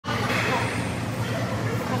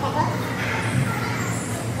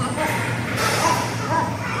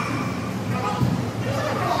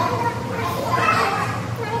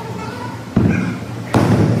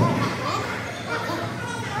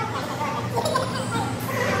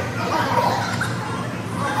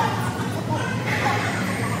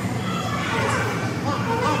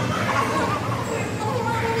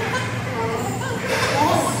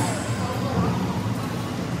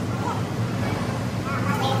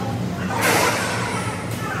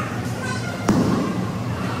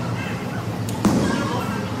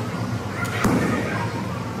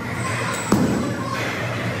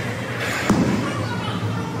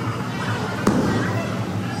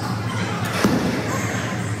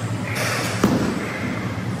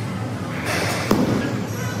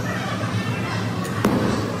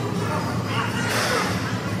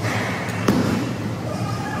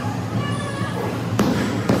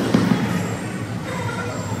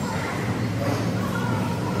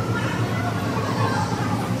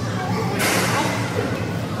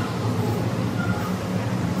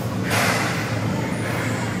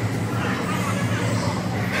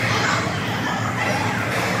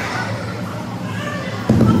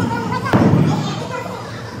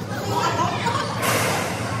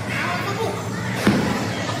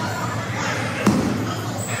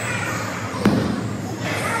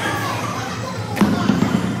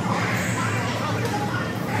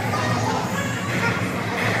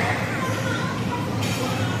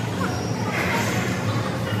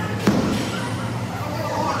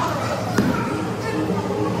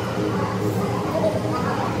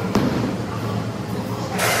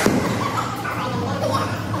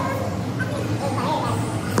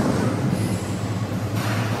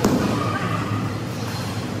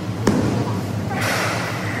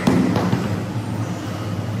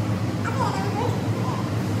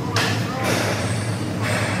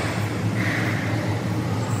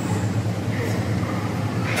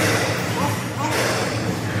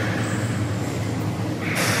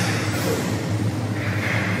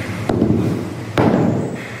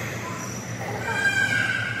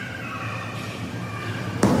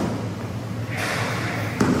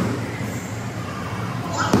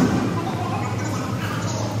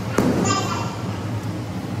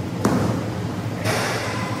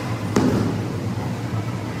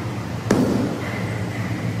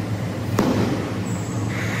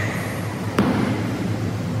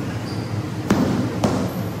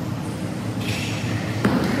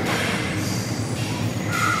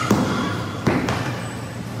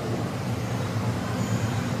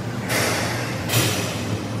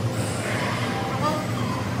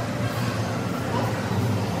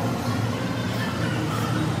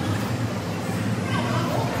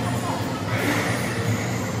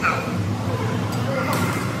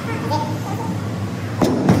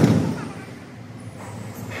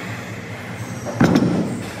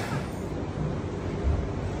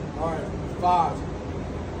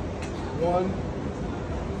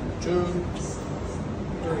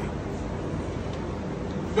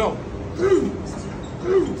All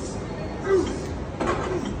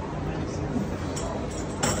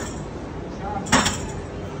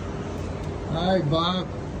right, Bob.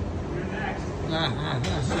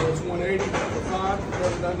 So it's 180 for 5.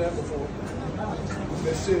 Never done that before.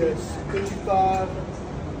 This is 55.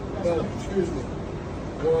 No, excuse me.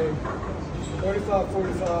 35,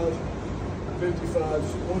 45, 55,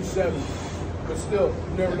 170. But still,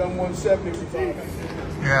 never done 170 for 5.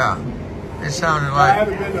 Yeah. It sounded I like.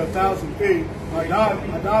 haven't been to 1,000 feet. I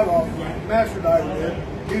dive off. Master diver did.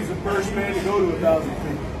 He's the first man to go to 1,000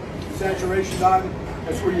 feet. Saturation diving.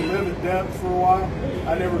 That's where you live at depth for a while.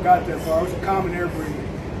 I never got that far. I was a common air breather.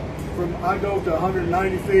 I dove to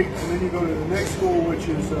 190 feet, and then you go to the next school, which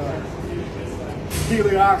is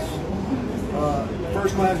heliox,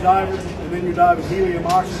 first class diver, and then you dive in helium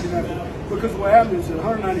oxygen. Because what happens is at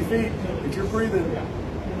 190 feet, if you're breathing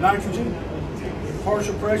nitrogen,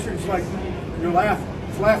 partial pressure, it's like you're laughing.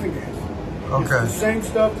 It's laughing gas. Okay. It's the same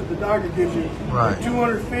stuff that the doctor gives you. Right. At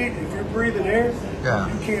 200 feet, if you're breathing air, yeah,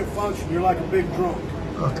 you can't function. You're like a big drunk.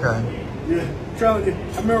 Okay. Yeah. I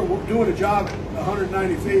remember doing a job at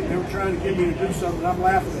 190 feet, and they were trying to get me to do something. I'm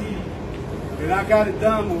laughing at them. And I got it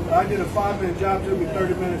done. I did a 5-minute job. It took me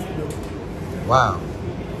 30 minutes to do it. Wow.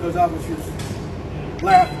 Because I was just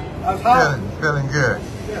laughing. I was high. Feeling good.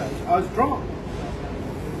 Yeah, I was drunk.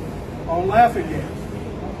 On laughing gas.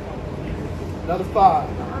 Another 5.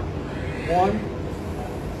 1,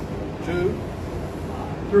 2,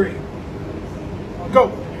 3. Go.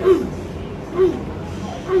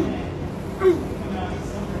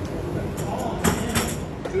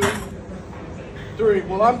 2, 3.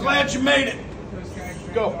 Well, I'm glad you made it.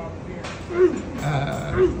 Go.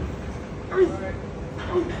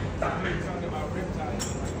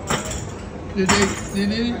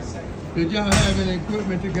 Did y'all have any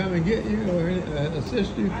equipment to come and get you or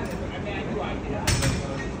assist you?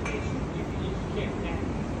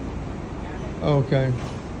 Okay.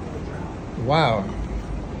 Wow.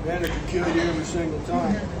 Man, it could kill you every single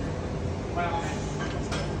time.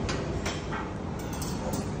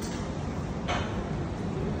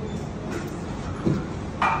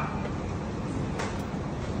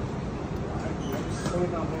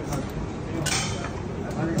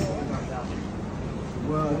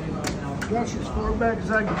 Well, that's as far back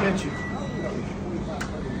as I can get you.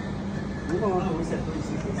 Hold on.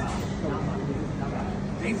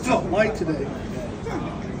 Ain't felt light today.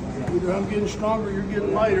 Either I'm getting stronger or you're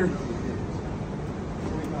getting lighter.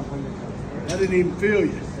 I didn't even feel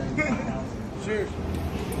you. Seriously.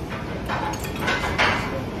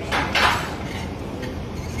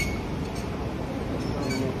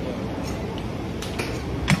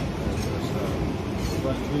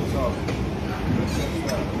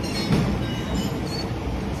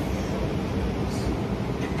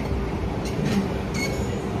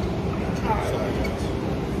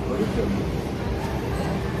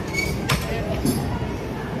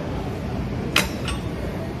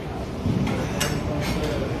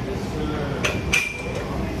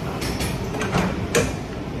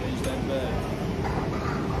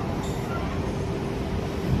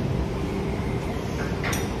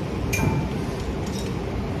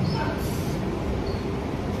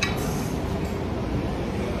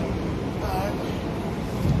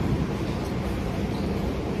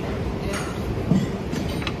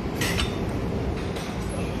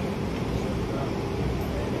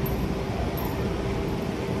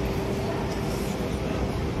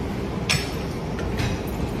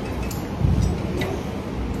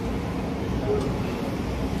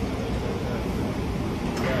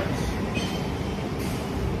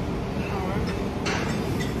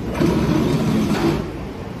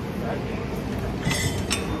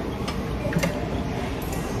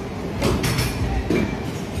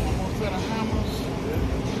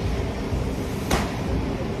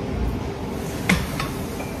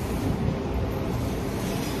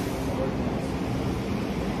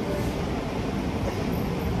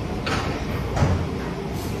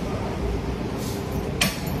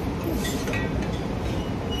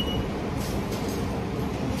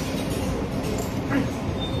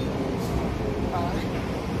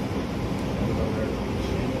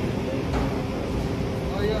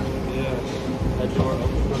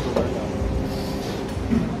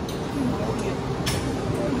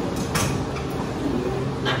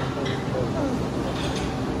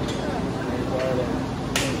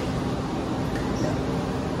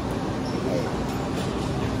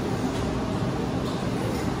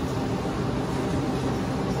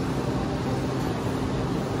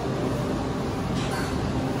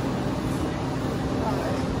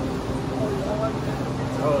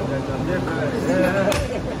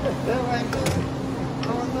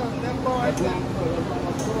 Activation,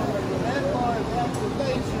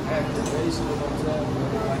 you know what I'm saying?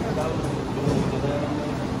 Like a dollar, doing it now.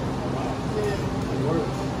 It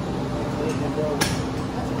works.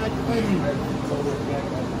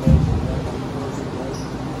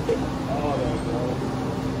 All that, bro.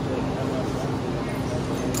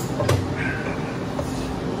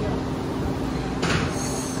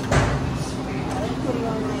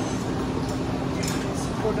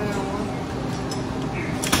 Go down one.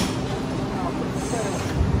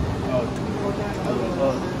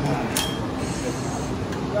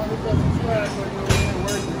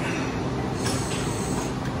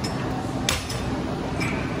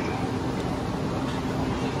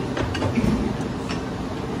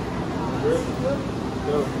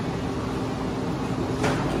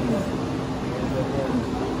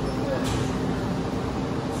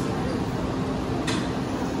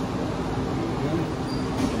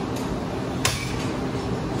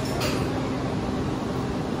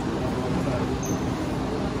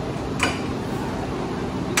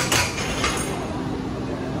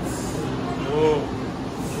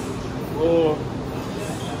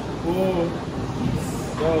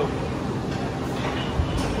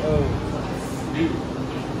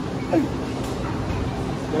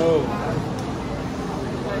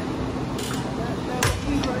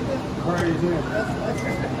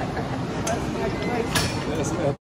 Crazy.